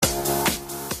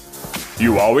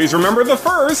You always remember the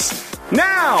first.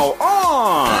 Now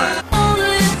on!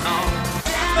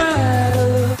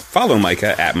 Follow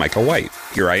Micah at Micah White.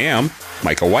 Here I am,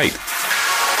 Micah White.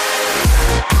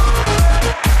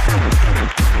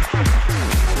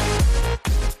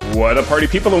 What up, party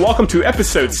people, and welcome to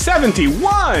episode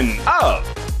 71 of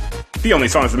The Only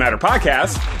Songs That Matter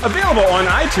podcast, available on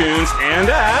iTunes and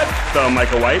at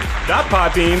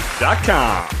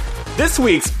themicahwhite.podbean.com. This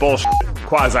week's bullshit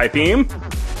quasi-theme,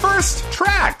 first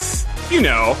tracks. You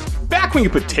know, back when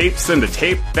you put tapes in the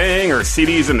tape thing or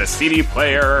CDs in the CD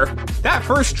player, that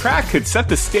first track could set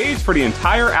the stage for the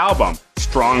entire album.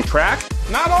 Strong track?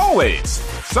 Not always.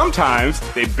 Sometimes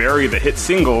they bury the hit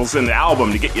singles in the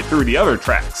album to get you through the other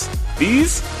tracks.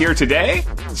 These, here today,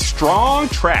 strong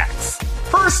tracks.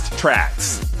 First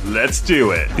tracks. Let's do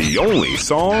it. The only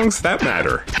songs that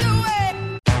matter.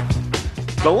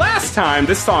 The last time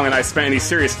this song and I spent any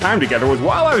serious time together was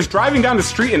while I was driving down the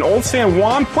street in Old San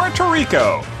Juan, Puerto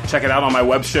Rico. Check it out on my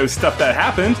web show Stuff That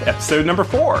Happened, episode number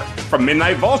 4. From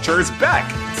Midnight Vultures, Beck,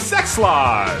 Sex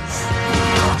Laws.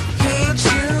 Can't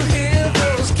you hear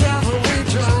those cavalry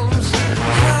drums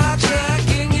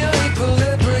hijacking your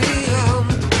equilibrium?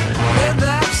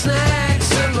 Midnight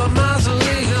snacks in the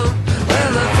mausoleum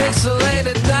where the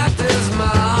pixelated doctors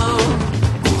moan.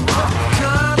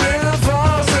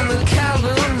 Carnivals in the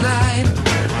Kowloon night,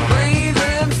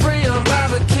 breathing free by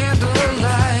the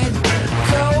candlelight.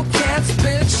 Coquettes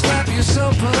bitch slap you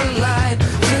so polite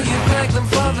till you beg them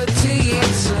for the tea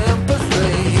and sympathy.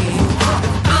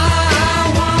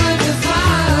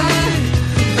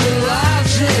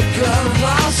 Of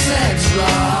all sex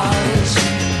laws,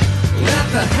 let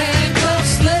the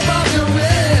handcuffs slip off your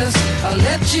wrist. I'll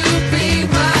let you be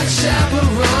my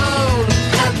chaperone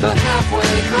at the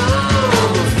halfway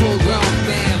home. A full-grown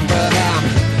man, but I'm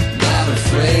not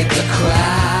afraid to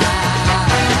cry.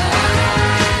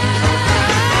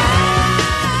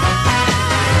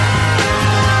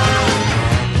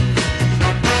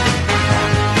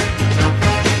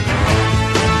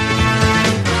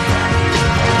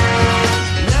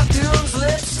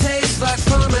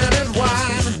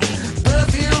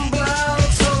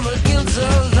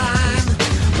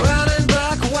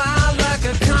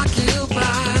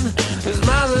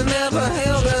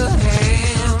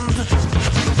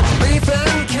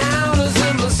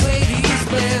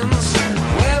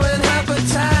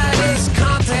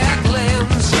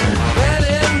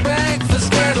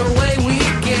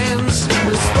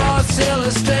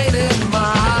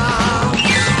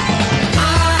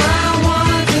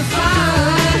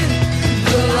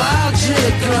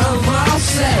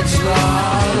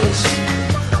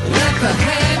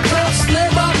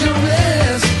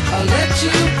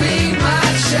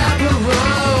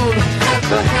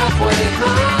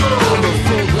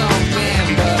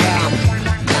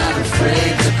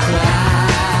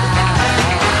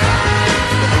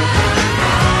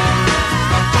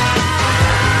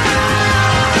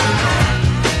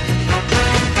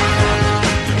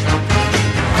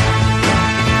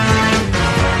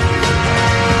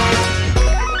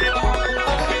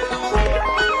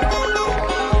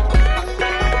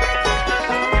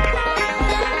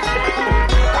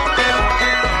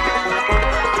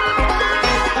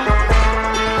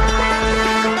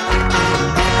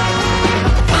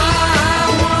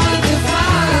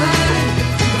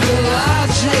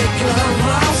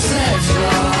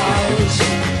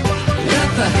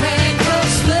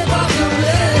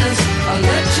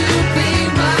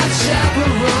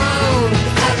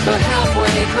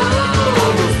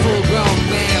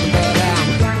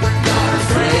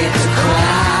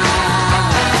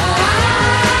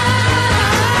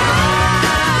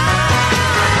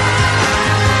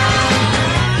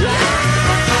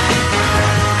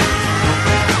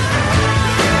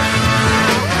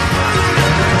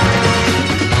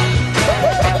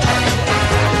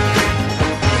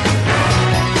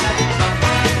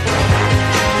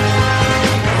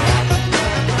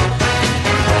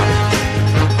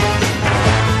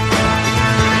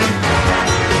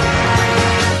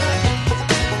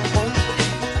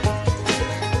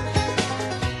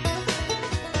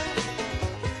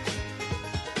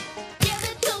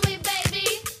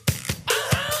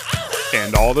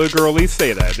 And all the girlies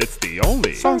say that it's the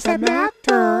only songs that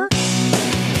matter.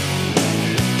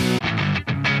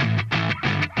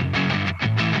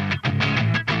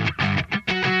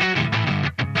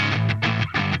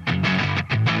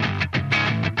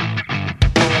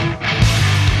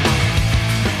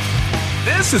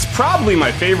 This is probably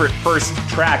my favorite first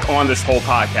track on this whole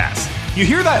podcast. You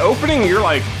hear that opening and you're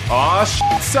like, aw,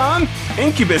 shit, son,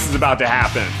 Incubus is about to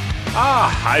happen. Ah,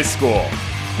 high school.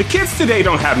 The kids today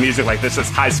don't have music like this as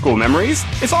high school memories.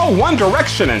 It's all One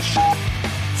Direction and shit.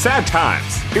 Sad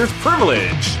times. Here's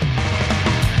Privilege.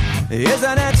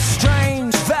 Isn't it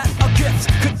strange that a gift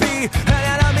could be an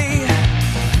enemy?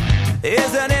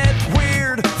 Isn't it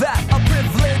weird that a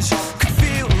privilege could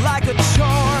feel like a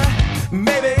chore?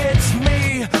 Maybe it's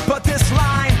me, but this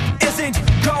line isn't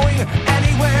going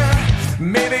anywhere.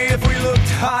 Maybe if we looked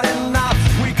hard enough,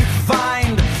 we could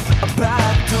find a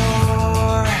back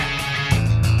door.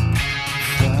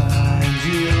 Find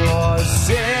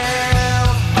yourself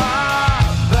a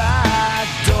back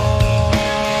door.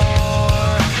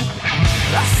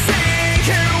 I see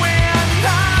you in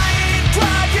night,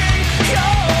 dragging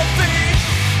your feet.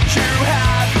 You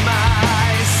have my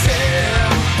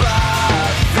sympathy.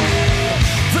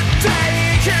 The day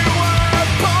you were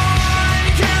born,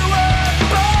 you were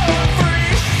born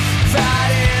free. That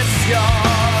is your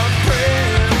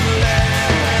privilege.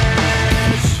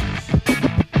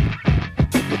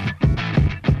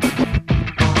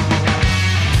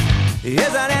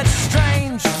 Isn't it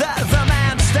strange that the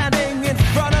man standing in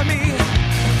front of me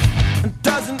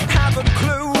doesn't have a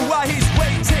clue why he's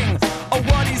waiting or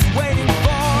what he's waiting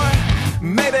for?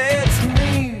 Maybe it's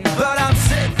me, but I'm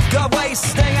sick of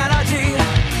wasting energy.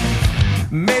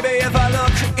 Maybe if I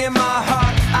look in my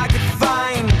heart, I could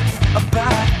find a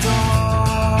back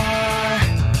door.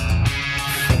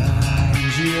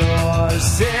 Find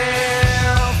yourself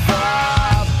a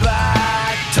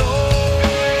back door.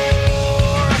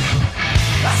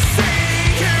 I see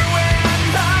you in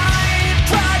night,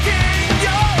 dragging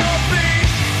your feet.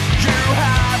 You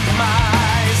have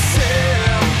my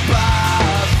sympathy.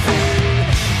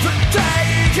 The day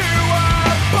you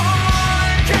were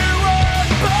born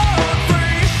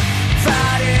free.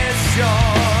 That is your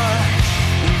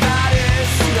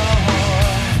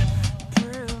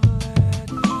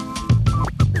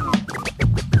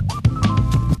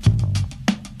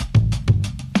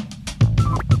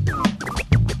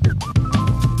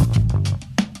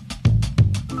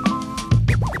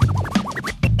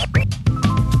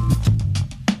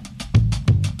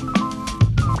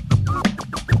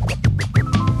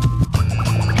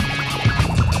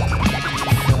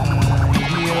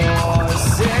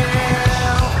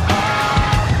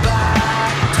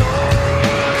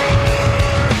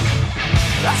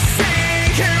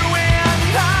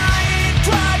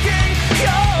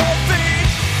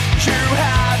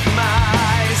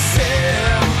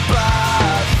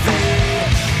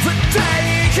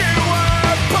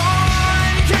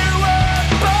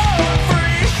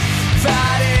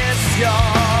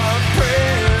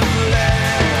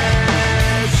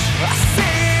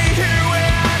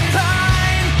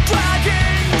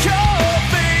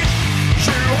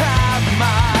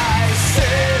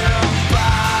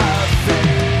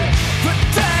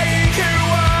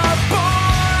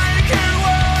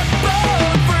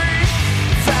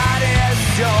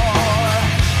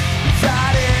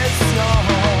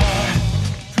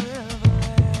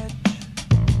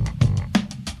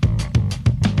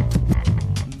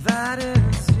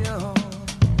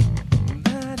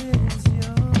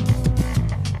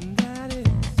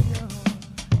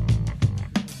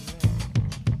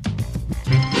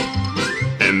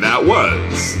And that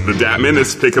was the Dat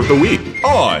Menace Pick of the Week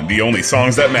on The Only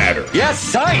Songs That Matter. Yes,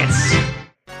 science!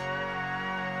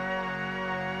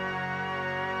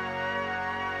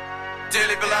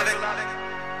 Dearly beloved,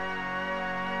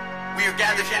 we are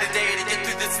gathered here today to get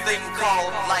through this thing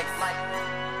called life.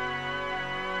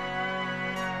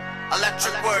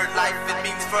 Electric word, life, it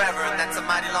means forever, and that's a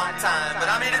mighty long time. But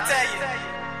I'm here to tell you,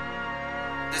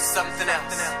 there's something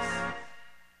else.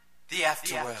 The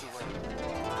afterworld.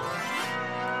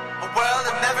 A world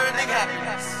of never-ending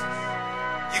happiness.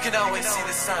 You can always see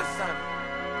the sun,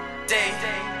 day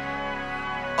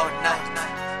or night.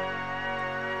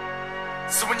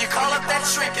 So when you call up that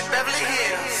shrink in Beverly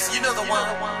Hills, you know the one,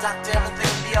 doctor, everything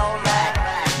will be alright.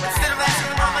 Instead of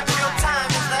asking how much of your time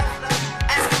is left,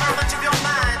 ask him how much of your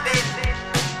mind, baby.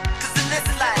 'Cause in this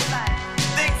life,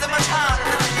 things are much harder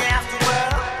than in the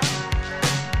afterworld.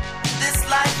 This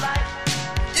life,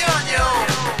 you're on your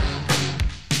own.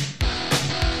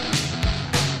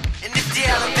 And if the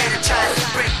elevator tries to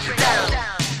break you down,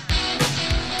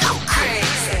 go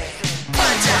crazy,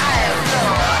 punch a higher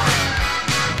floor.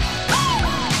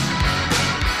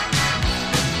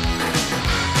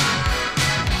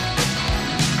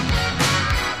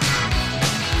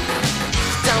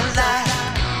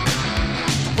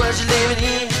 You're living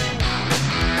in.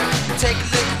 Take a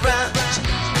look around.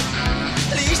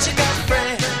 At least you got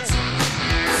friends.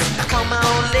 I call my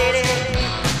old lady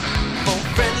for a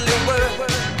friendly word.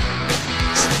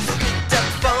 She picked up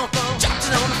the phone, dropped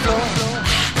it on the floor.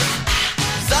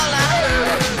 That's all I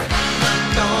heard. I'm not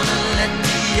gonna let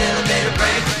the elevator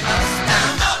break us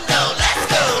down. Oh no, let's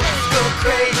go.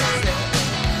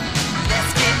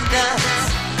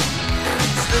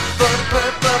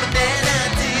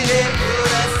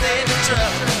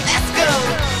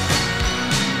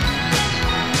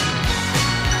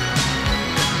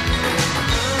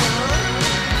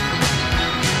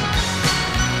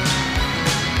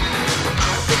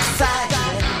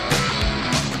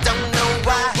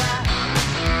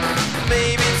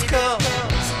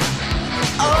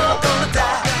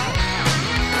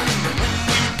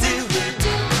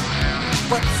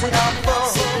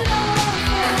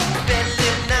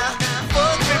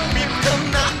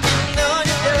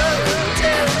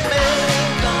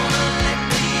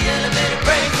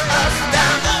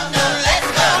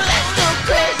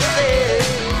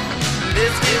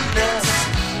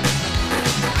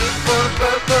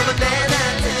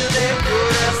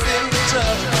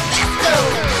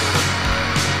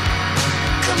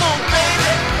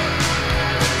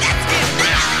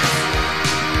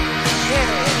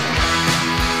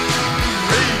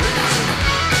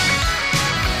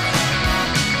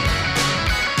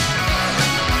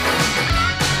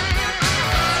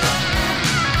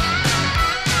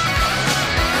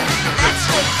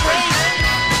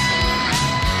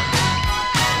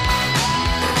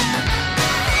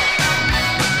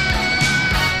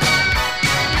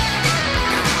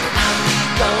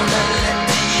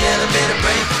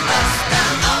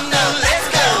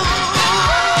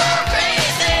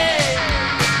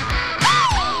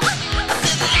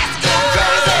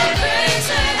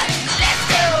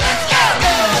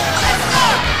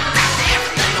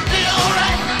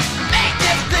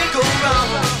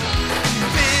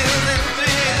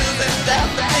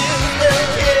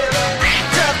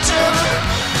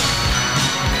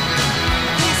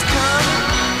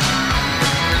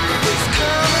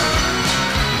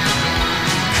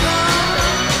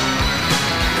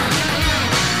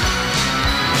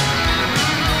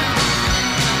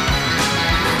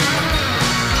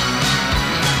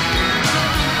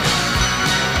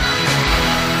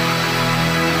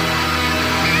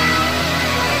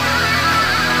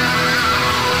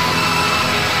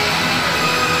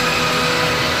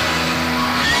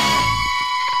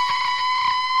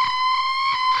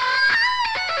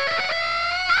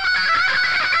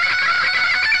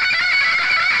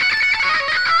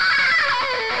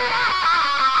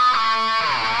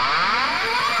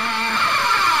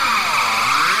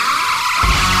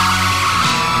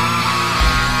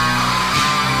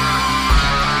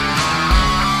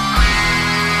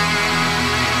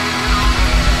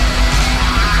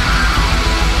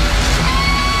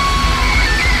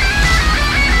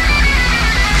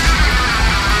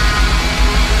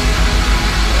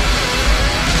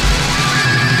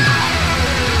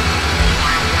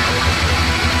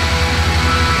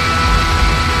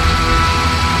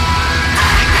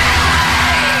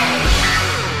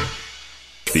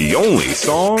 The only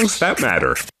songs that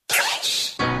matter.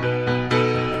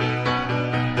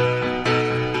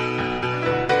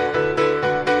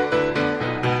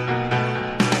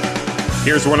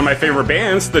 Here's one of my favorite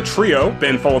bands, the trio,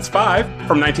 Ben Folds 5,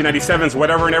 from 1997's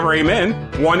Whatever and Ever Amen,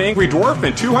 One Angry Dwarf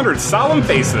and 200 Solemn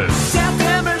Faces.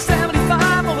 September 75,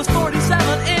 I was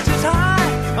 47 inches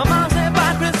high. My mom said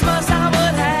by Christmas I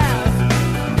would have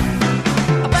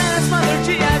a badass mother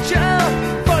G.I. Joe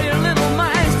for your little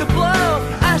minds to blow.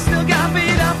 I still got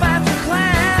beat up after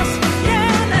class.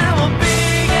 Yeah, now I'm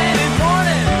big and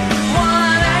important.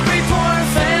 One angry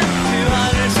dwarf and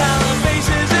 200 solemn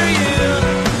faces are you.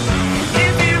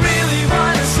 If you really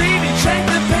want to see me, check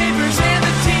the papers and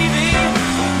the TV.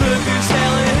 Look who's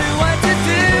telling who what to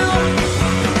do.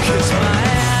 Kiss my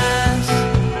ass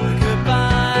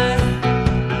goodbye.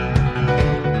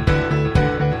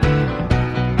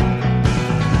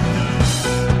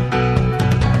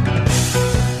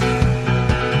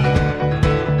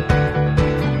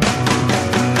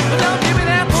 But don't give me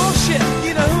that bullshit.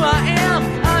 You know who I am.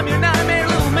 I'm your nightmare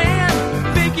little man.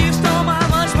 Think you stole my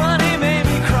lunch money, made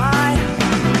me cry.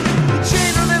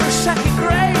 Jane remembers second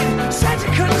grade. Said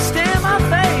you couldn't stand my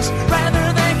face.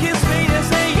 Rather than kiss me and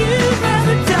say you'd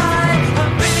rather die.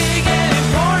 I'm big and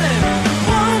important.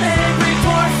 One angry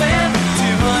dwarf and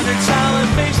 200 silent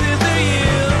faces are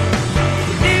you.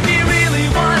 If you really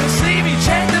want to see me,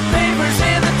 check the papers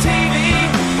and the TV.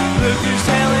 Look who's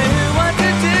telling who what to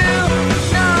do.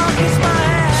 No, kiss my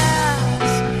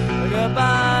ass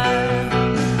goodbye.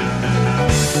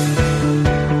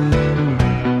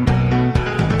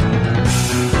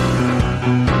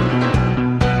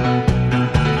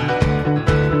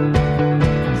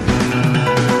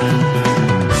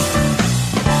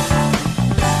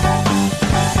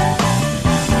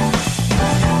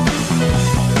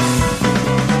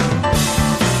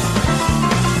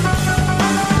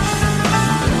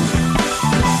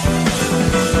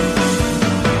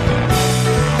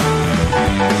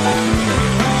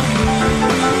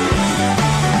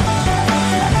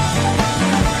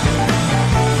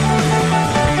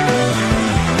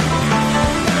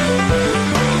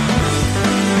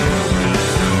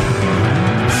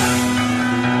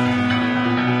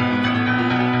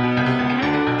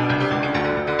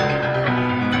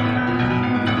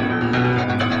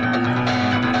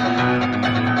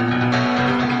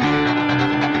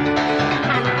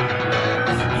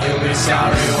 You'll be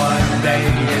sorry one day,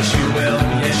 yes you will,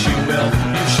 yes you will.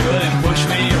 You shouldn't push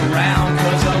me around,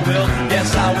 cause I will,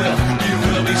 yes I will. You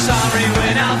will be sorry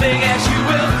when I'm big, yes you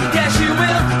will, yes you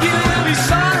will. You will be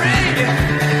sorry.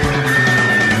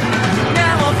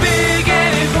 Now I'm big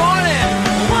and important.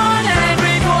 One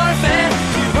angry dwarf and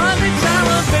 200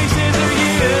 solemn faces are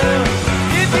you.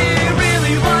 If you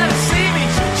really want to see me,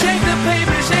 check the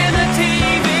papers and the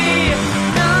TV.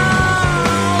 No,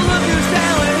 look who's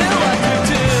telling who what to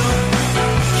do.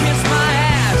 Kiss my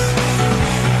ass.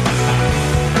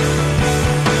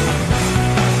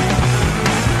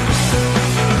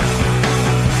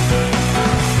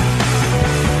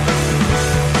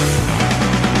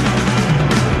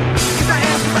 Kiss my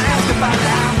ass, kiss my ass goodbye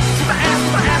now. Kiss my ass,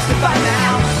 kiss my ass goodbye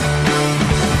now.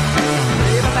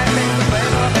 Baby, baby,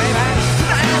 baby, baby. Kiss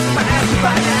my ass, kiss my ass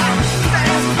goodbye now. Kiss my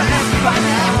ass, kiss my ass goodbye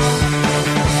now.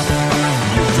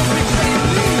 You just make me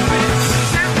leave it.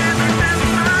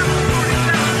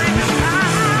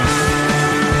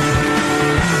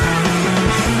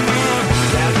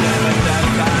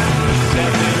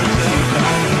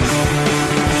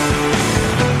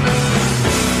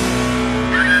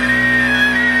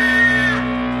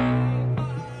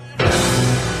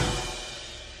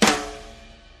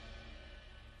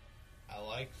 I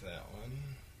like that one.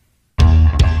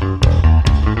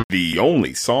 The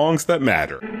only songs that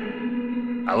matter.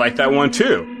 I like that one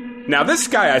too. Now this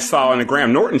guy I saw on the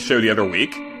Graham Norton show the other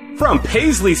week, from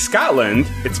Paisley, Scotland,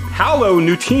 it's Paolo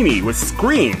Nutini with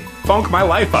Scream, Funk My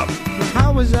Life Up.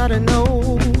 How was I to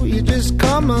know you just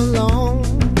come along?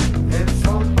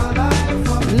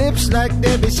 Lips like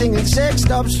they be singing sexed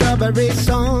up strawberry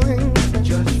songs.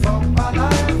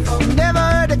 Never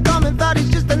heard it coming, thought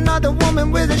he's just another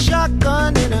woman with a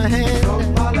shotgun in her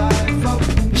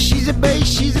hand. She's a bass,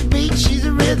 she's a beat, she's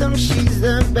a rhythm, she's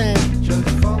the band.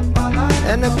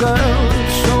 And the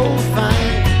girl's so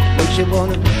fine, makes you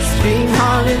wanna scream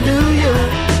hallelujah.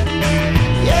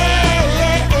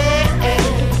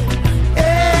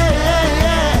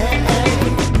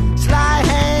 Sly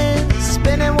hands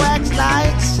spinning wax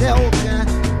like silk.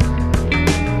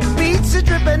 Beats are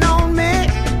dripping on me.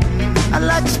 I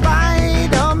like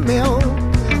spider milk.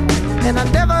 And I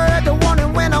never heard the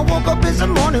warning when I woke up in the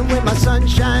morning with my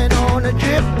sunshine on a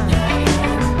drip.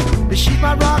 she's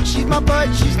my rock, she's my bud,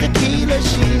 she's tequila,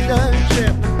 she's the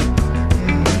trip.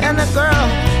 And the girl,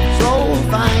 so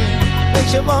fine,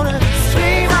 makes you wanna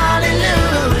scream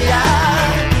hallelujah.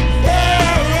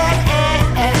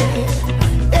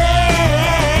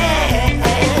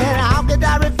 How could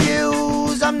I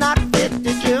refuse? I'm not fit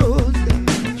to choose.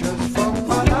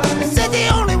 Said the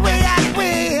only way I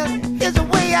win is the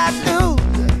way I lose.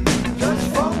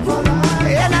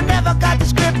 And I never got the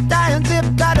script, I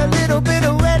unzipped, got a little bit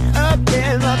of wet up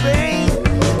in my brain.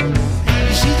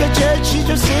 She's a church, she's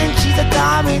a sin, she's a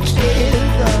comic strip.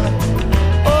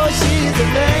 Oh, she's a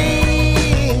vein.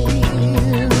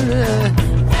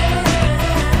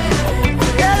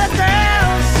 Yeah, the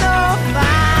girl's so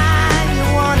fine, you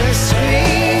wanna scream.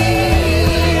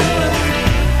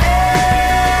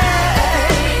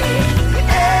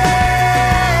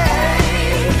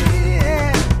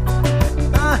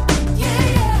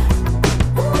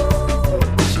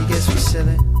 She gets me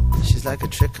silly, she's like a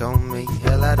trick on me.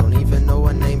 Hell, I don't even know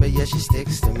her name, but yeah, she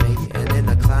sticks to me. And in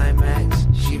the climax,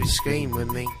 she would scream with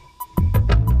me.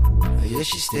 Yeah,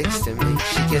 she sticks to me,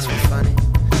 she gets me funny.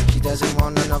 She doesn't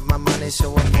want none of my money,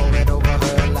 so I pour it over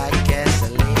her like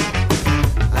gasoline.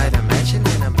 Light a mansion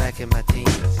and I'm back in my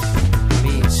teens.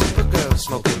 Me and Supergirl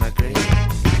smoking my green.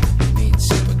 Me and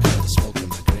Supergirl smoking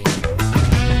my green.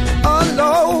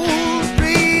 Unload,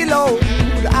 reload,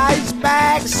 ice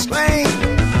bag swing.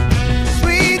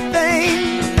 Sweet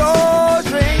thing, doors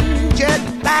ring, jet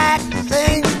black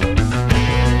sing.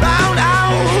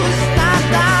 Roundhouse, knock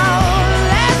down,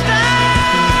 let's go.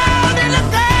 And the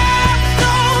girl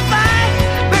so fine,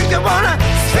 makes you wanna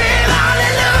scream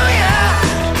hallelujah.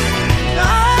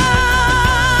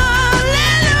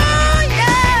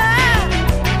 Hallelujah.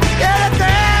 Yeah, the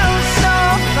girl's so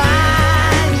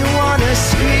fine, you wanna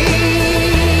scream.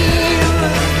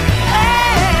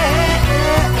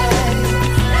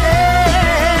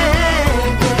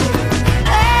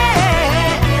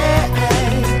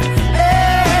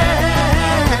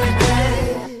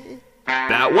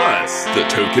 That was the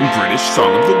Token British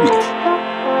Song of the Week.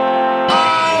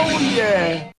 Oh,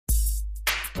 yeah.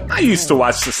 I used to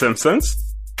watch The Simpsons.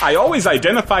 I always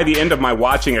identify the end of my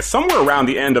watching as somewhere around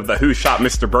the end of the Who Shot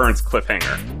Mr. Burns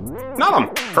cliffhanger. Not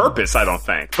on purpose, I don't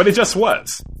think, but it just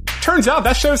was. Turns out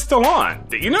that show's still on.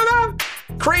 Did you know that?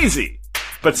 Crazy.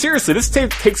 But seriously, this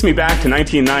tape takes me back to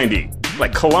 1990.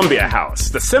 Like Columbia House,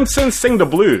 The Simpsons Sing the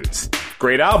Blues.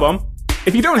 Great album.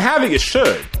 If you don't have it, you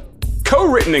should.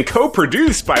 Co-written and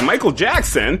co-produced by Michael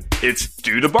Jackson, it's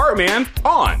Do the Bartman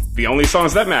on The Only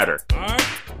Songs That Matter. I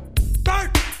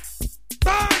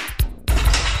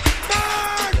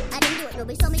didn't do it.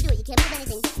 Nobody saw me do it. You can't prove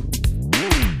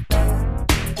anything.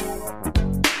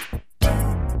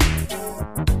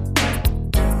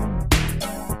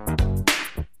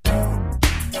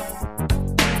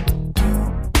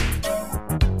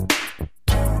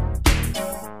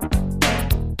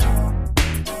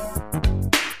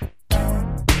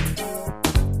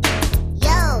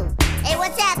 Yo, hey,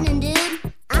 what's happening, dude?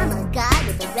 I'm a guy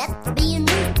with a rep for being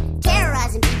rude,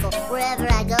 terrorizing people wherever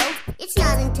I go. It's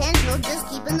not intentional, just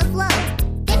keeping the flow.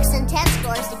 Fixing test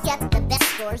scores to get the best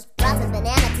scores, dropping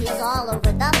banana peels all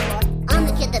over the floor. I'm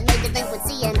the kid that made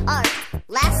delinquency and art.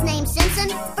 Last name Simpson,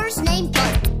 first name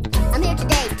Bart. I'm here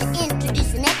today to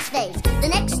introduce the next phase, the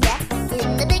next step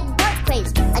in the big Bart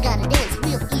craze. I got a dance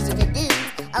real easy to do.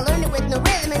 I learned it with no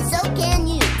rhythm, and so can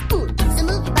you. Ooh, so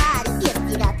move your body if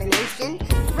you got the notion.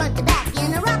 Front to back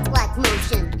in a rock-like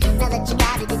motion. Now that you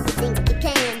got it, if you think you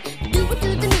can, do it to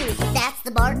the music. That's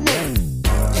the Bartman.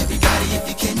 Everybody, if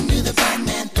you can do the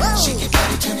Bartman, Whoa. shake your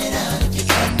body, turn it out if you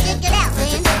can. Check it out,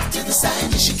 man. Back to the side,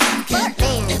 yes you can.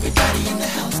 Bartman. Everybody in the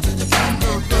house do the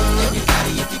Bartman.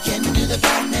 Everybody, if you can do the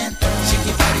Bartman, shake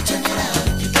your body, turn it out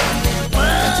if you can.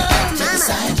 Back to the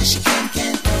side, yes you can.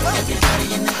 Everybody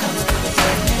in the house do the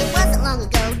Bartman. It wasn't long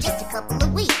ago, just a couple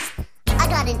of weeks. I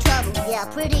got in trouble, yeah,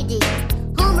 pretty deep.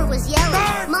 Homer was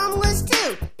yelling, Mom was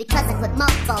too, because I put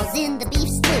mothballs in the beef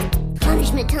stew.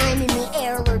 Punishment time in the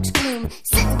air lurks gloom.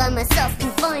 Sitting by myself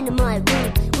confined to my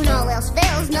room. When all else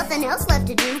fails, nothing else left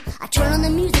to do. I turn on the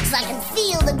music so I can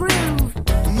feel the groove.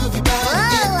 Move your body,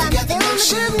 Whoa, I'm if you got feeling the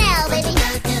motion. groove now, baby.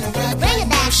 Back in a rapid Bring it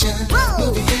back. motion. Whoa.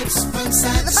 Move your hips from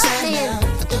side to The side Bartman. now.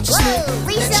 Don't you Whoa, slip,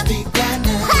 Lisa. let your feet grind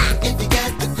now. Ha. If you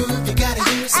got the groove, you gotta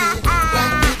use it.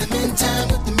 Right rhythm in time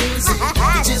with the music. You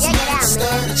just Check it might out,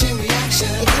 start a chain reaction.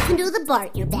 If you can do the Bart,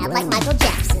 you're bad like Michael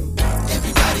Jackson.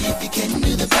 Everybody, if you can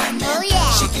do the Bartman, Oh,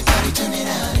 yeah. shake your body, turn it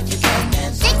out if you can,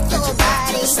 man. Shake your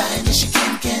body. To the side, yes you can.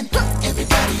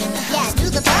 Everybody in the house. Yeah, do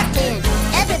the Bartman.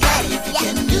 Everybody,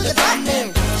 yeah, do the Bartman.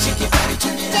 Shake your body,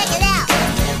 turn it Check out. it out.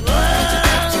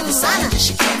 To the side, Mama, yes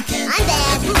you can. I'm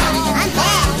bad. I'm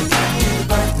bad.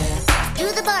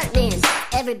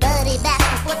 Everybody back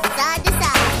and forth from side to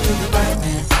side. Do the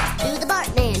Bartman. Do the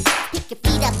Bartman. Pick your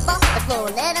feet up off the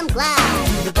floor, let them glide.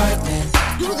 Do the Bartman.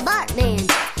 Do the Bartman.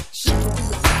 She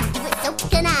can do it, so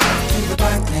can I. Do the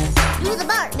Bartman. Do the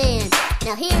Bartman.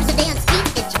 Now here's a dance beat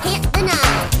that you can't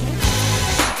deny.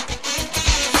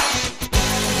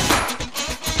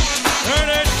 Turn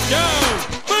it down!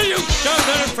 Will you stop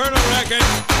that infernal racket?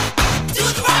 Do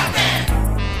the Bartman!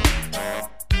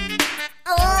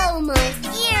 Oh, my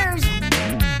ears!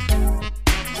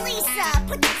 Lisa,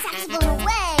 put that saxophone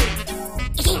away!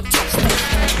 You can't touch me!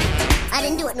 I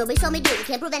didn't do it. Nobody saw me do it. You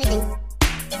can't prove anything.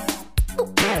 Ooh.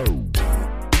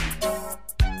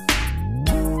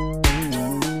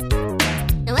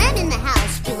 Now I'm in the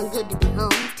house, feeling good to be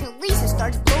home, till Lisa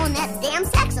starts blowing that damn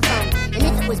saxophone. And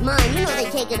if it was mine, you know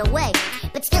they'd take it away.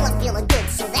 But still I'm feeling good,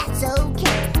 so that's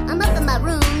okay. I'm up in my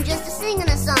room just singing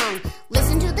a song.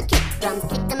 Listen to the kick drum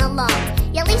kicking along.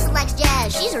 Yeah, Lisa likes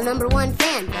jazz, she's her #1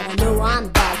 fan. But I know I'm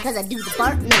bad, cause I do the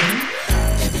Bartman.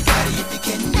 Everybody, if you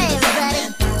can, Hey everybody,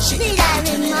 need I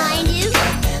remind you? I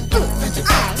am Bartman.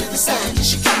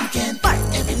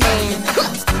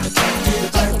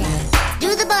 Check it out.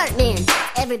 Do the Bartman.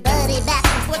 Everybody back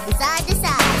and forth from side to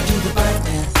side. Do the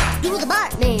Bartman. Do the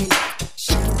Bartman.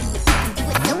 She can do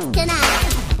it, so can I.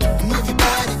 Move your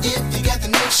body if you got the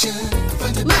notion.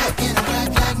 Front to back in a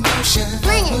right motion.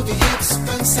 Swing it. Move your hips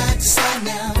from side to side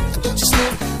now. Don't you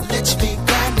slip, let your feet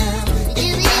glide now.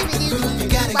 You gotta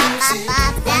use it.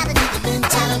 Rhythm in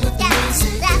time with the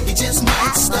music. You just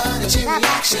might start a chain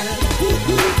reaction.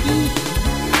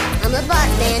 I'm a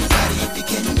Bartman. If you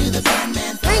can do the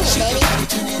Bartman, Swing it, baby.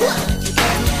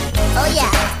 Oh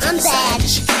yeah, I'm bad.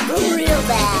 Real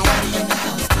bad.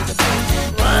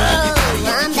 Whoa,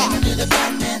 I'm bad. Do the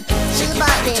Bartman.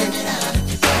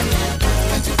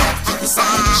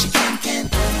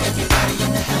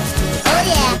 Oh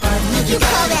yeah, you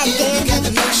call that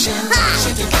dancing? Ha!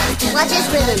 Watch this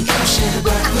rhythm.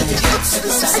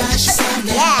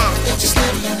 Yeah.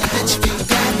 Swing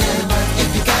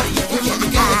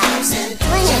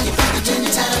it.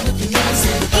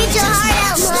 Eat your heart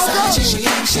out, Michael.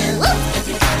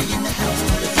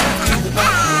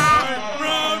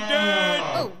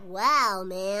 Oh wow,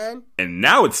 man. And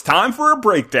now it's time for a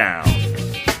breakdown.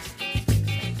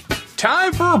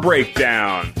 Time for a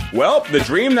breakdown. Well, the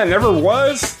dream that never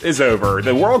was is over.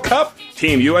 The World Cup,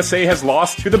 Team USA has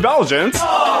lost to the Belgians,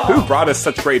 who brought us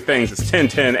such great things as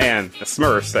Tintin and the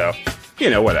Smurfs, so,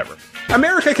 whatever.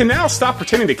 America can now stop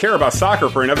pretending to care about soccer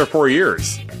for another 4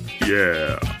 years.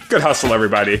 Yeah. Good hustle,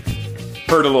 everybody.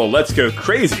 Heard a little Let's Go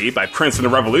Crazy by Prince and the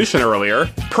Revolution earlier.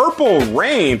 Purple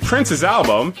Rain, Prince's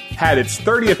album, had its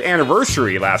 30th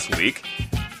anniversary last week.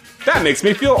 That makes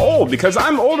me feel old because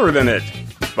I'm older than it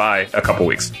by a couple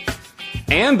weeks.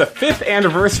 And the 5th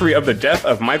anniversary of the death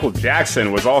of Michael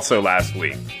Jackson was also last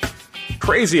week.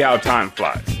 Crazy how time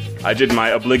flies. I did my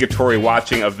obligatory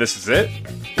watching of This Is It,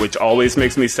 which always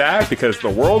makes me sad because the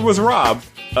world was robbed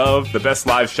of the best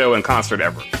live show and concert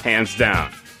ever, hands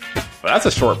down. Well, that's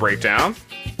a short breakdown.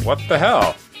 What the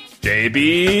hell?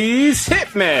 JB's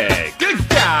Hit Me! Good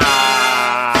God!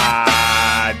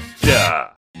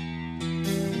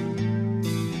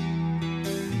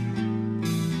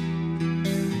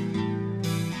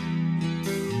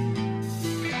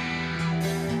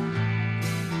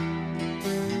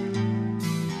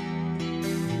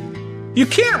 You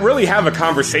can't really have a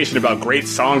conversation about great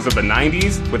songs of the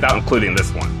 90s without including this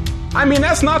one. I mean,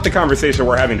 that's not the conversation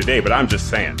we're having today, but I'm just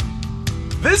saying.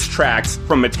 This track's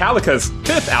from Metallica's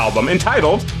 5th album,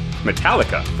 entitled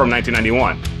Metallica, from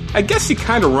 1991. I guess you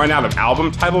kind of run out of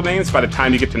album title names by the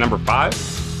time you get to number 5.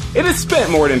 It has spent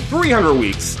more than 300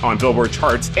 weeks on Billboard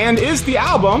charts and is the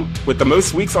album with the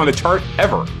most weeks on the chart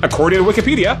ever, according to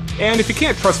Wikipedia. And if you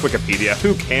can't trust Wikipedia,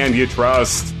 who can you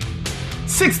trust?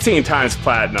 16 times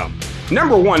platinum.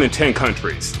 Number 1 in 10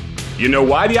 countries. You know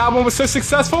why the album was so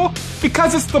successful?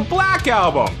 Because it's the Black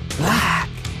Album. Black.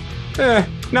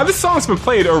 Now this song's been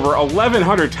played over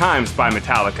 1,100 times by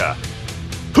Metallica.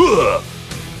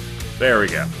 There we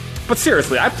go. But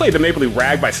seriously, I played the Maple Leaf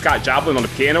Rag by Scott Joplin on the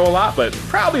piano a lot, but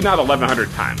probably not 1,100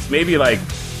 times. Maybe like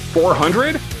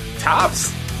 400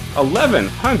 tops?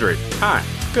 1,100 times.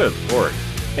 Good lord.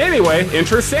 Anyway,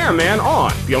 Enter Sandman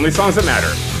on The Only Songs That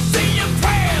Matter. Tonight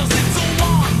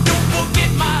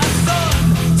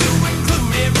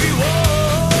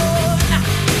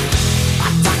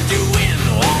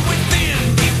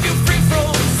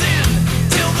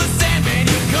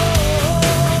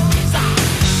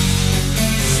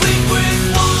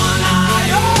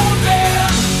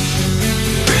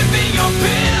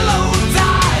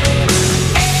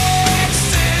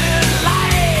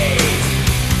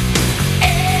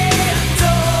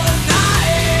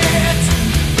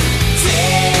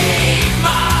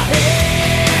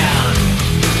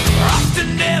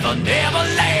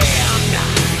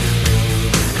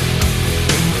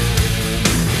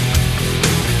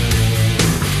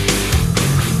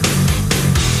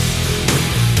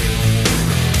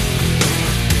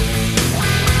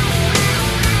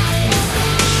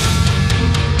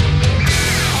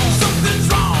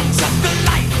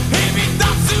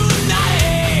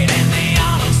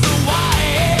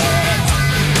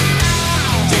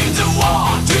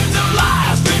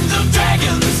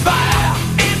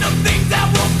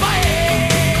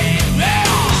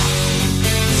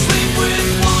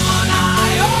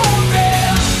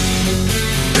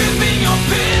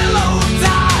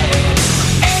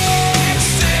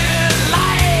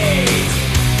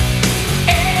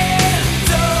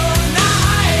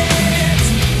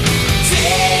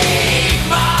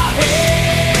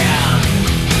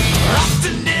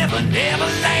never, never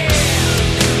land.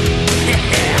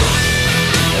 Yeah.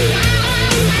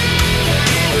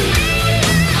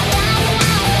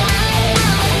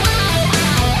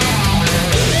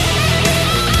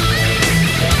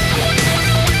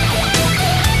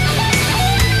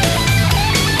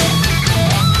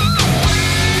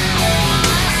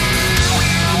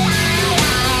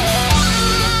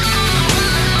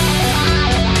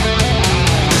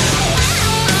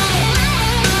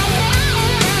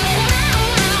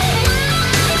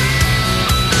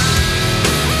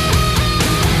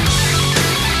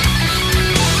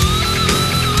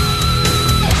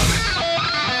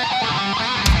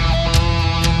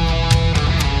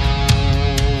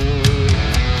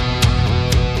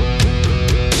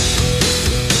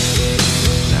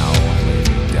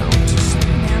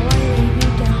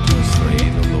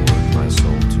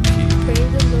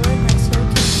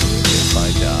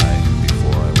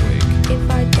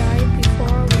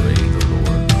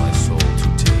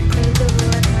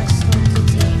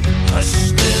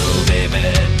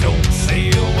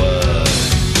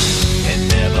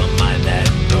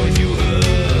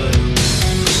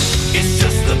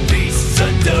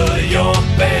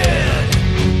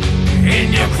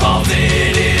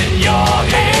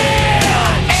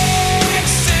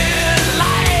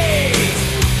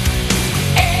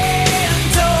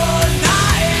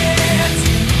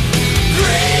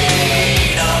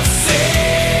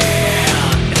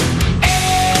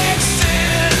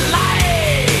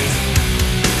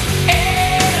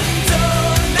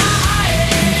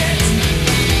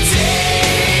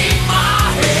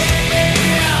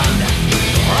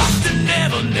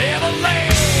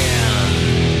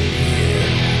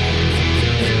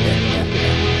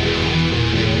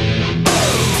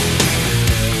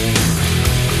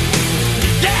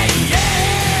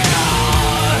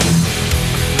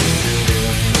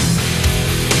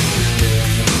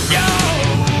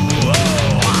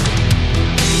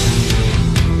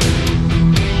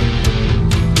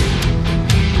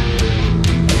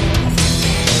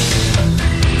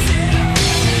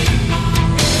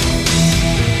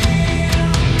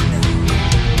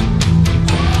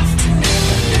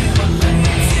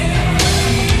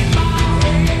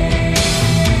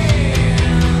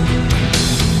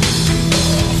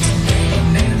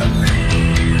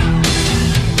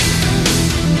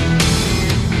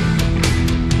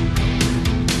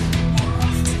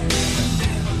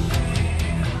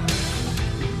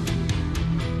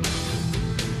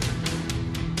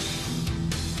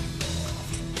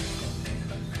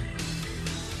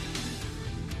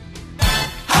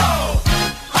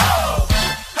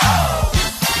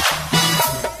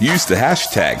 Use the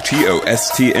hashtag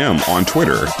TOSTM on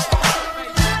Twitter.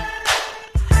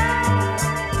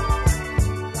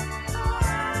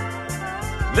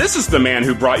 This is the man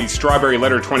who brought you Strawberry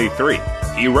Letter 23.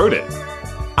 He wrote it.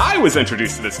 I was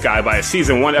introduced to this guy by a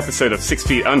season 1 episode of 6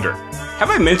 Feet Under.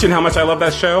 Have I mentioned how much I love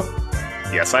that show?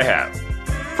 Yes, I have.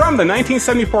 From the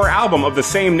 1974 album of the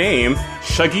same name,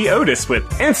 Shuggy Otis with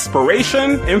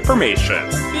Inspiration Information.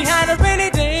 Behind a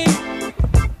rainy day,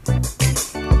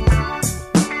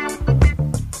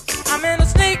 I'm in a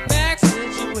snake bag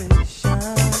situation.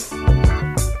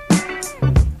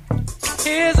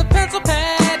 Here's a pencil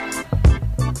pad.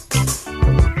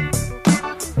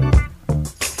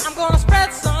 I'm gonna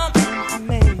spread some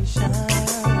information.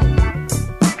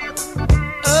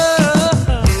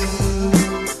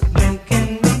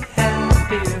 Making me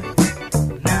happier.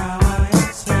 Now I am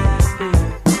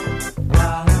happier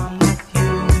while I'm with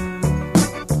you.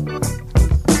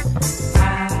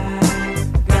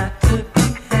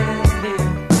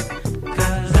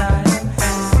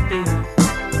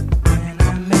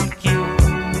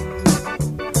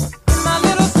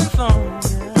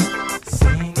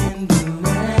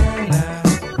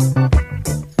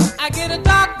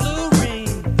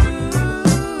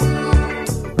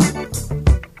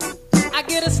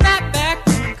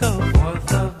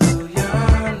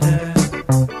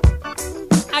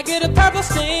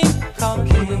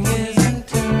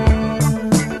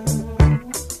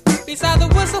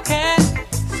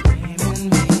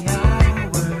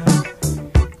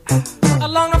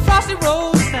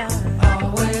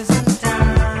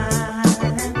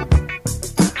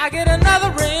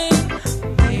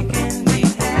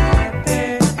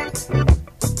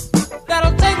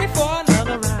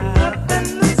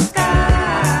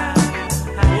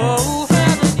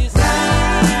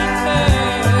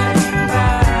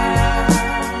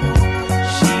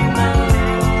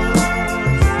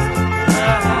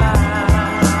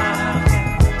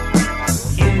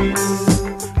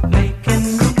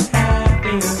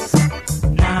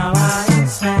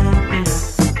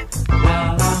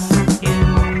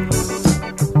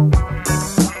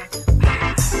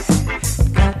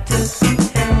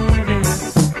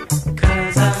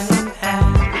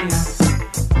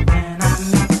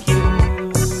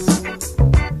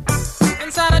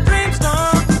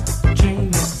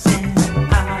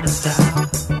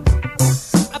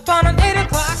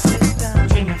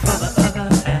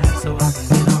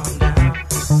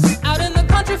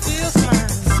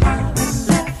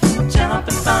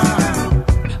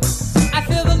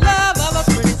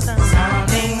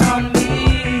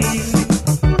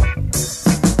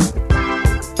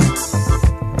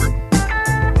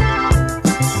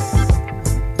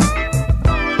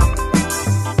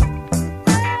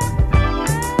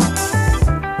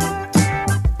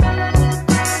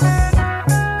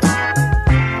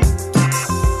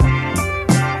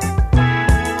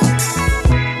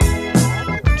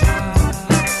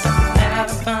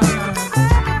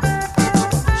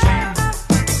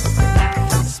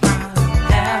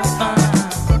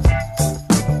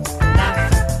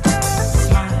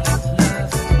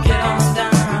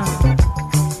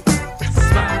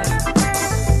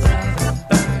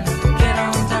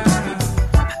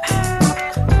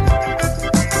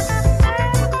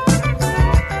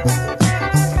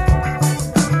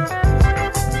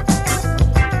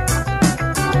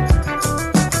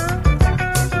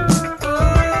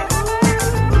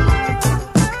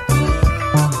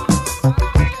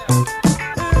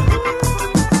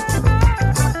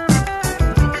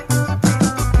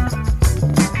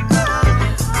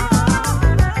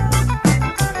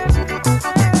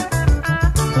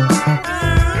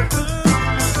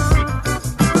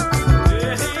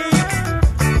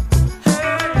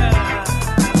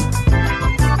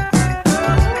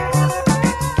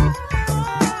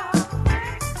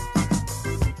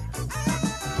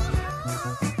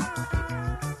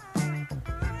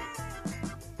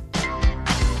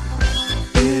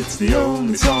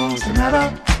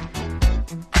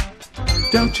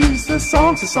 Don't choose the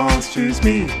songs choose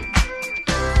me.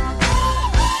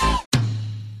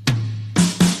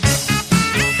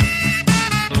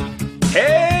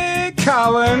 Hey,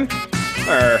 Colin.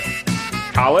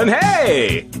 Colin,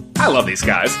 hey! I love these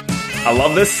guys. I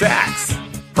love this sax.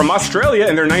 From Australia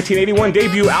and their 1981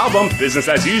 debut album, Business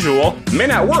as Usual,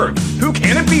 Men at Work. Who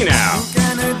can it be now? Who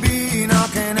can it be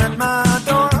knocking at my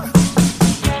door?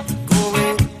 Go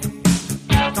away,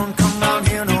 don't come down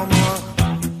here no more.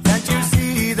 Can't you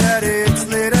see that it's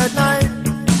late at night?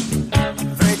 I'm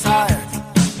very tired,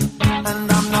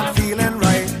 and I'm not feeling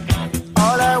right.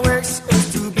 All I wish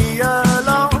is to be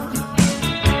alone.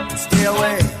 Stay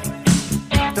away,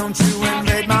 don't you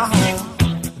invade my home.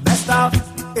 Best out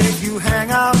if you hang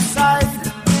outside.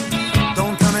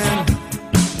 Don't come in,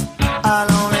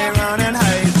 I'll only run and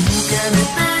hide. Who can it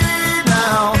be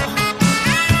now?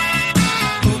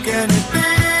 Who can it be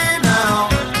now?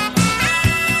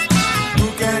 Who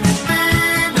can it be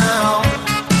now?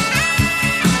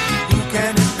 Who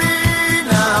can it be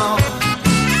now?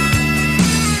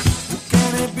 Who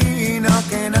can it be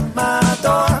knocking at my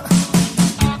door?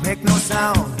 Make no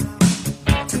sound,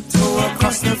 tiptoe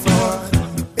across the floor.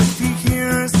 If he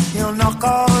hears, he'll knock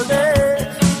all day.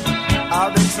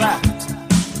 I'll be trapped,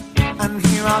 and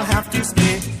here I'll have to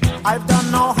stay. I've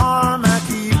done no harm, I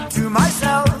keep to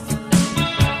myself.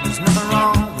 There's nothing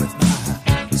wrong with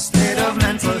my state of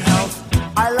mental health.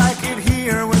 I like it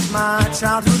here with my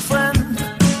childhood friend.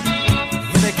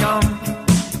 Here they come,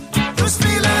 those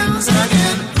feelings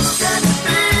again. Who can it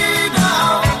be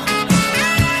now?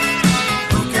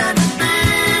 Who can it be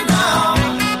now?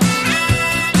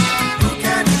 Who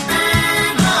can it be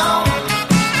now?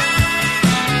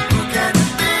 Who can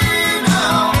it be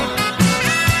now?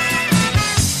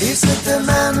 Is it the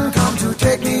men come to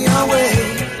take me away?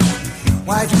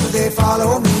 Why do they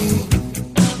follow me?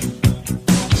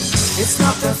 It's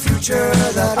not the future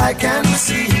that I can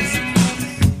see.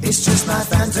 It's just my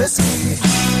fantasy.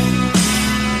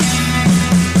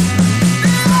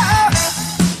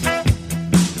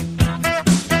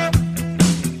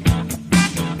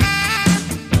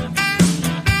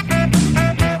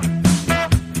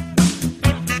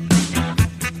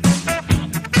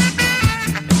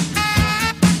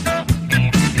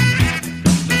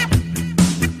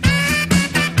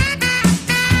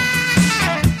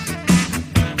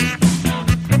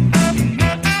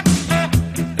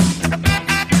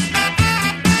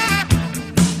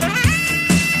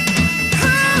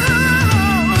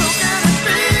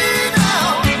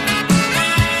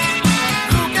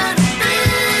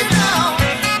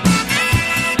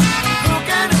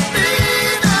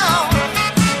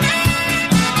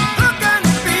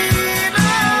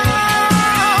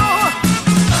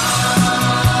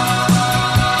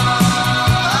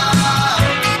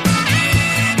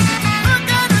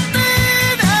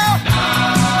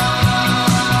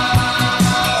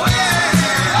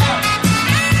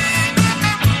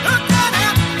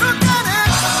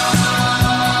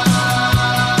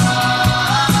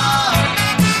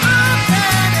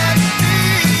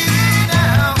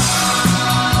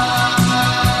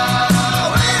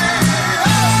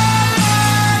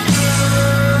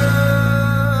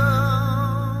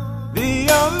 The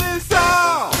only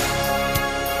song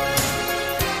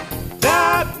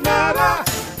that matters.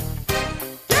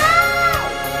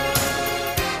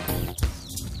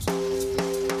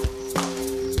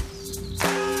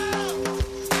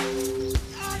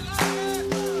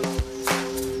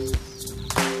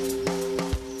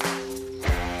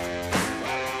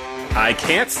 I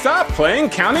Can't Stop Playing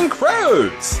Counting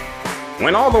Crows.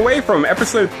 Went all the way from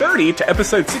episode 30 to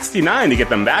episode 69 to get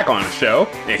them back on the show,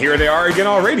 and here they are again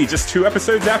already, just 2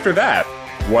 episodes after that.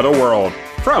 What a world.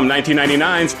 From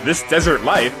 1999's This Desert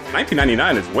Life,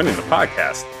 1999 is winning the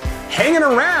podcast. Hanging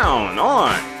around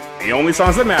on The Only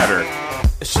Songs That Matter.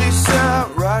 She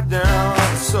sat right down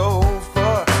on the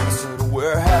sofa. I said,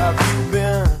 where have you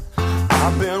been?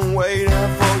 I've been waiting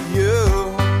for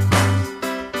you.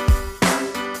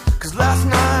 'Cause last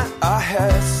night I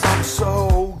had something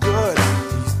so good.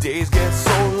 These days get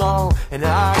so long and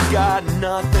I got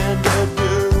nothing to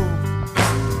do.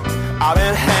 I've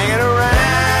been hanging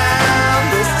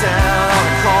around this town on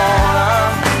the corner.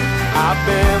 I've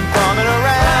been bumming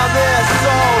around this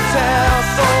old town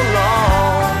so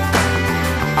long.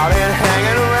 I've been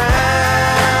hanging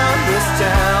around this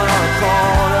town on the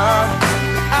corner.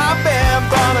 I've been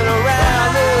bumming around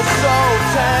this old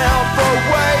town for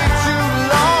way too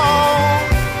long.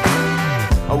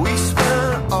 We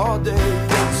spent all day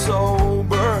getting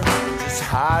sober, just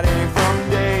hiding from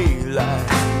daylight,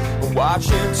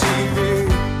 watching TV.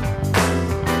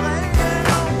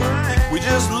 We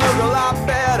just look a lot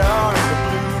better in the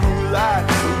blue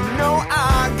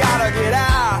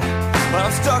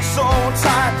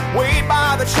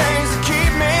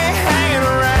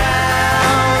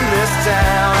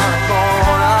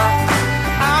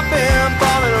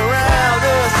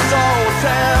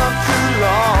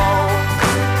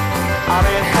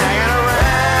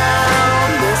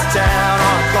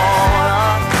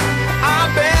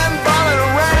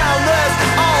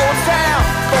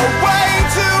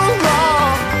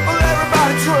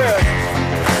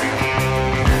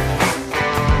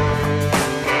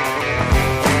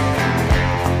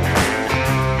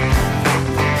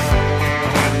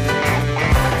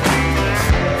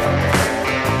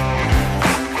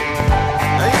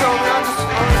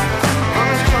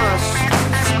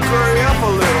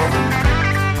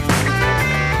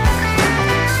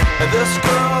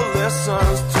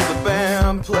listens to the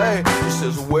band play. She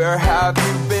says, where have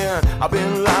you been? I've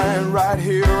been lying right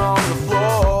here on the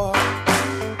floor.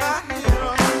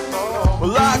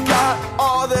 Well, I got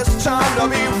all this time to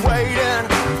be waiting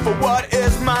for what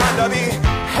is mine, to be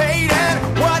hating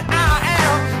what I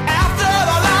am after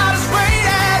the light is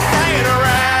faded. Hanging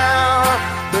around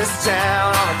this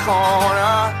town on the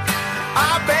corner,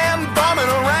 I've been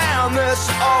bumming around this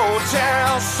old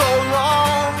town so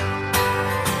long.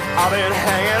 I've been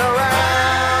hanging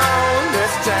around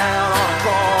this town on the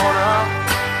corner.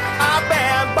 I've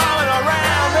been bumming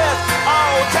around this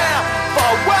old town for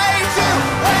way too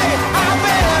late. I've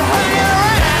been hanging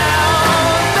around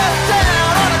this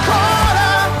town on the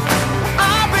corner.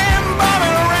 I've been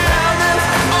bumming around this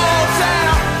old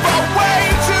town for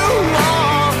way too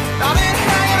long. I've been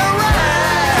hanging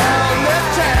around this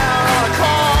town on the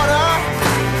corner.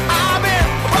 I've been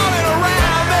bumming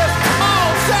around this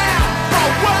old town for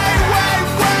way too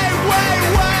long.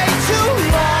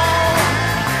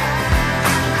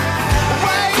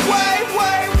 Way too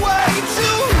long. Way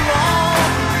too long. Way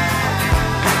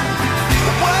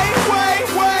too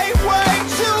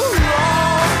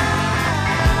long.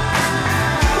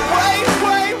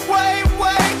 Way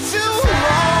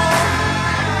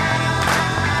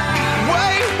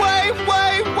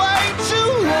too long. Way too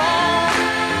long.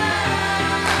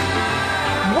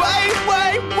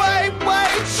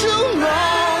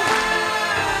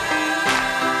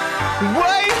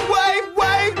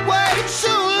 Way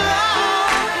too long.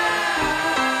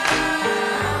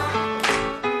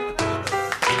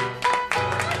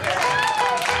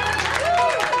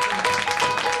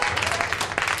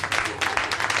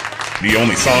 The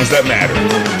only songs that matter.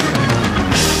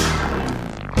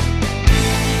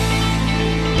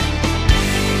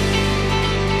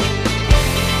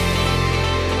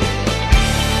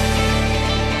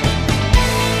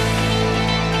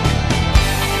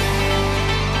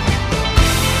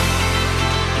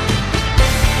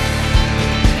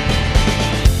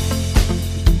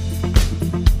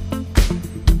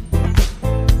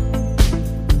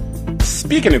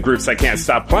 Speaking of groups I can't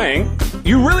stop playing,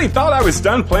 you really thought I was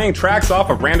done playing tracks off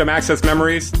of Random Access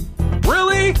Memories?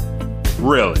 Really?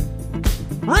 Really?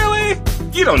 Really?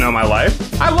 You don't know my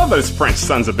life. I love those French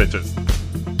sons of bitches.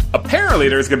 Apparently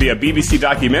there's gonna be a BBC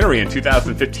documentary in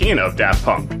 2015 of Daft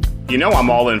Punk. You know I'm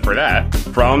all in for that.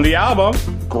 From the album,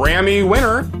 Grammy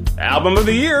winner, Album of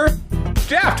the Year,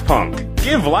 Daft Punk,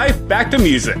 Give Life Back to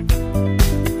Music.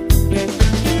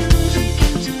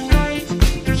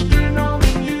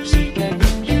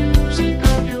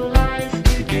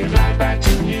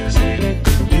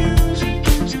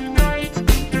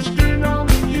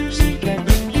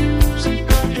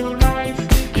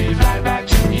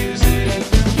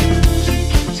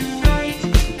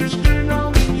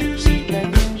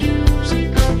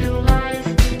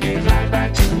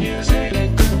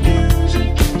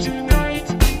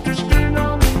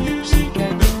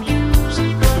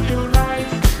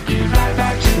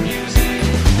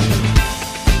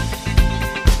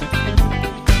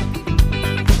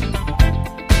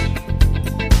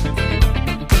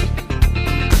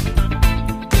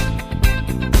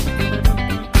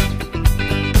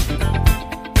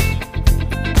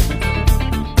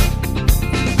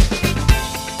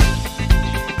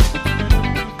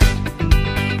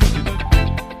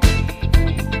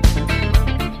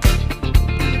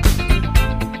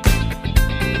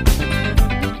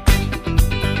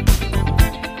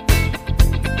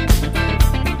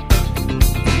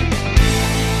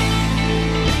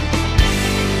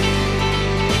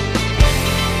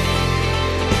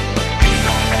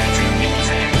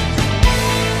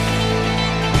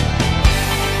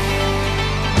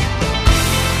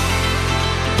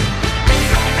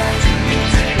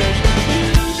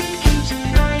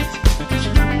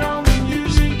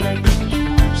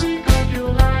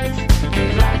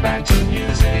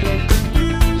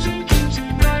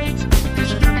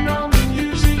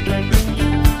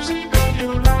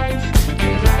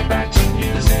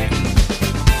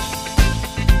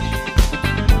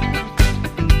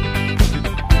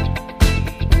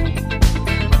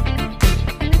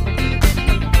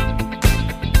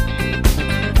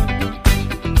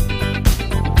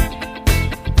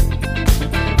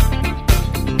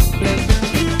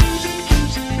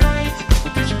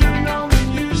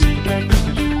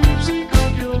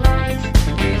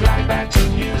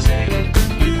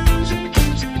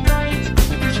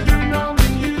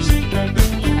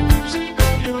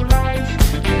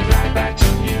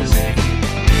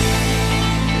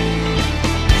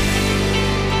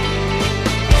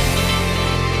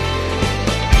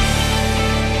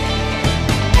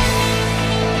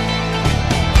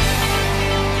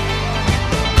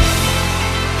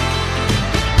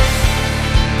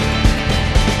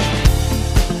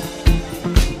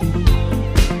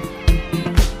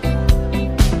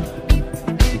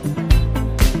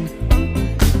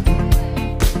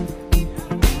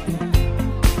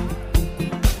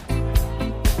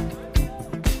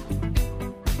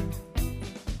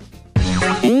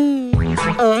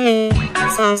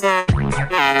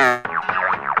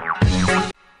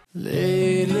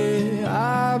 Lately,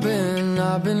 I've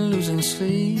been losing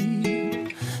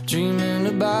sleep, dreaming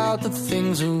about the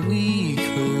things that we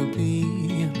could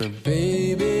be. But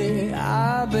baby,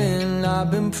 I've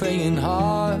been praying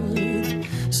hard.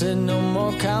 Said no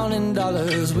more counting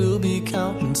dollars, we'll be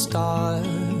counting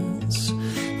stars.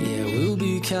 Yeah, we'll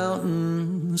be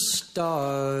counting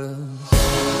stars.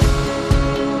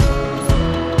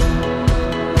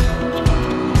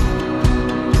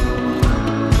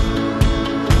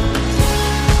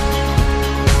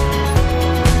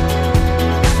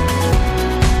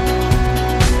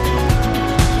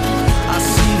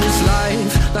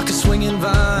 Like a swinging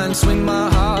vine, swing my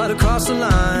heart across the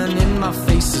line. In my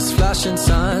face is flashing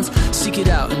signs. Seek it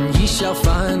out and ye shall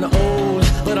find. Old,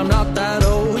 but I'm not that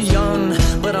old. Young,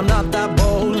 but I'm not that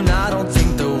bold. And I don't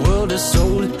think the world is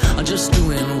sold. I'm just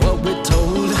doing what we're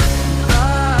told.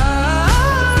 I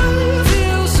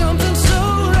feel something so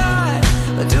right,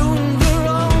 doing the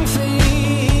wrong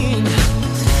thing.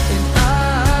 And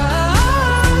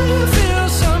I feel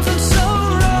something so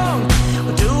wrong,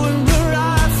 doing the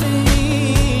right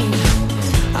thing.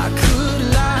 I could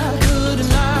lie, could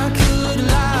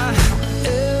lie.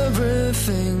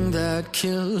 Everything that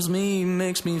kills me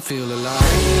makes me feel alive.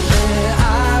 Lately,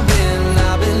 I've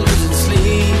been losing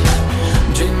sleep,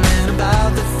 dreaming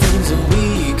about the things that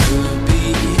we could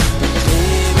be. But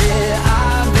baby,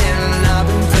 I've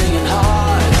been praying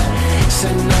hard.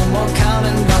 Said no more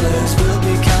counting dollars, we'll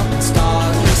be counting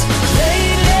stars.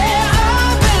 Lately,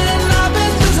 I've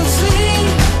been losing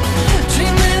sleep,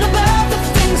 dreaming about the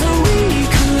things that we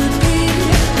could be.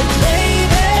 But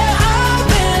baby, I've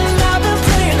been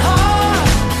praying hard.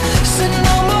 Said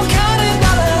no more counting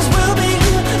dollars, we'll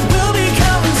be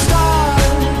counting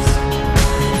stars.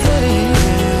 Hey.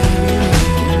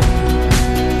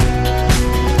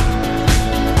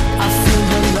 I feel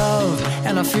your love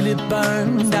and I feel it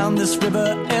burn down this river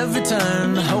every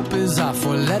turn. Hope is our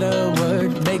four-letter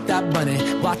word. Make that money,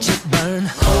 watch it burn.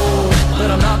 Old,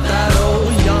 but I'm not that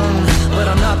old. Young, but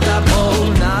I'm not that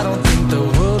bold. And I don't think the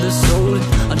world is sold.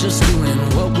 I'm just doing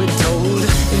what we're told.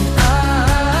 And I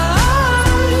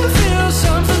feel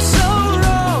something so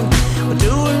wrong. We're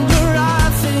doing the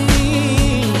right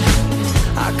thing.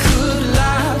 I could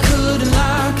lie, could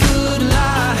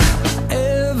lie.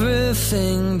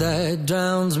 Everything that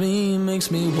drowns me makes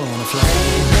me wanna fly.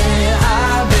 Lately,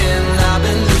 I've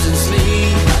been losing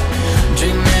sleep,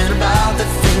 dreaming about the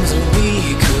things that we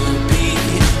could be.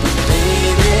 But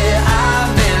baby,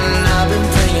 I've been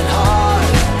praying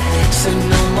hard. Said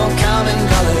no more counting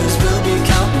dollars, we'll be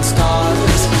counting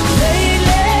stars.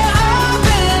 Lately, I've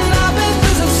been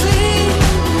losing sleep,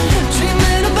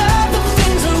 dreaming about the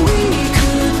things that we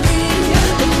could be.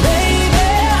 But baby,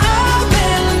 I've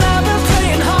been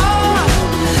praying hard.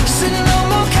 Said no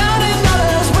more counting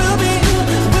dollars, we'll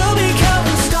be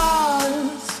counting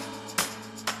stars.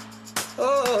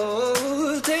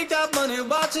 Oh, take that money,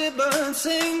 watch it burn,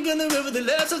 sink in the river, the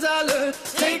lessons I learned.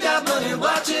 Take that money,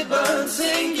 watch it burn,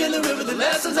 sink in the river, the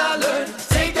lessons I learned.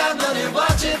 Take that money,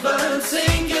 watch it burn,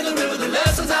 sink in the river, the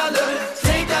lessons I learned.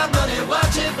 Take that money,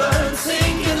 watch it burn,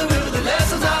 sink in the river, the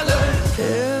lessons I learned.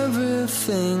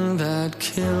 Everything that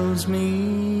kills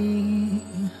me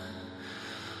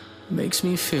makes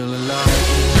me feel alive.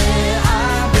 Lately,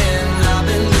 I've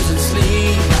been losing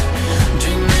sleep,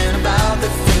 dreaming about the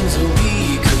things that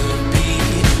we could be.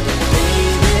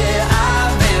 Baby,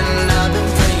 I've been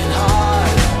praying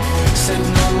hard. Said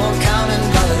no more counting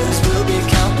dollars, we'll be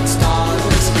counting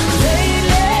stars.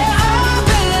 Lately, I've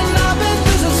been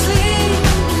losing sleep,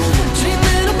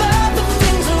 dreaming about the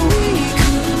things that we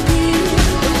could be.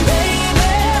 But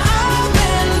baby, I've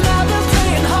been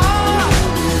praying hard.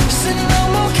 Said no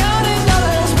more counting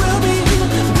dollars, we'll be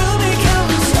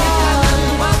counting stars.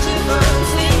 Watch it burn,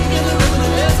 sing in the river,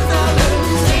 the lessons I learned.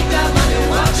 Take that money,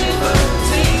 watch it burn,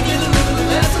 sing in the river, the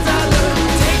lessons I learned.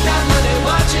 Take that money,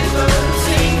 watch it burn,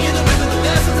 sing in the river, the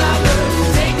lessons I learned.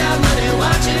 Take that money,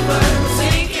 watch it burn,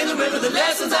 sing in the river, the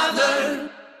lessons I learned.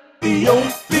 The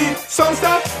only songs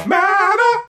that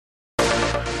matter.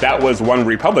 That was One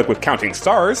Republic with Counting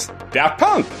Stars, Daft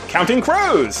Punk, Counting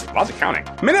Crows, lots of counting,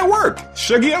 Men at Work,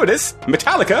 Shuggy Otis,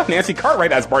 Metallica, Nancy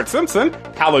Cartwright as Bart Simpson,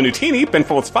 Paolo Nutini, Ben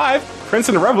Folds 5, Prince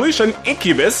and the Revolution,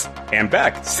 Incubus, and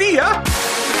Beck. See ya!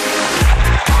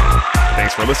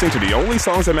 Thanks for listening to the Only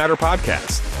Songs That Matter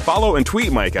podcast. Follow and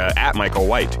tweet Micah at Michael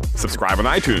White. Subscribe on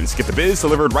iTunes. Get the biz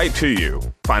delivered right to you.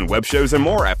 Find web shows and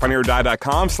more at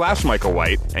funnyordie.com/Michael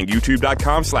White and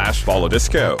youtube.com/Follow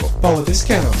Disco. Follow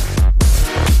Disco.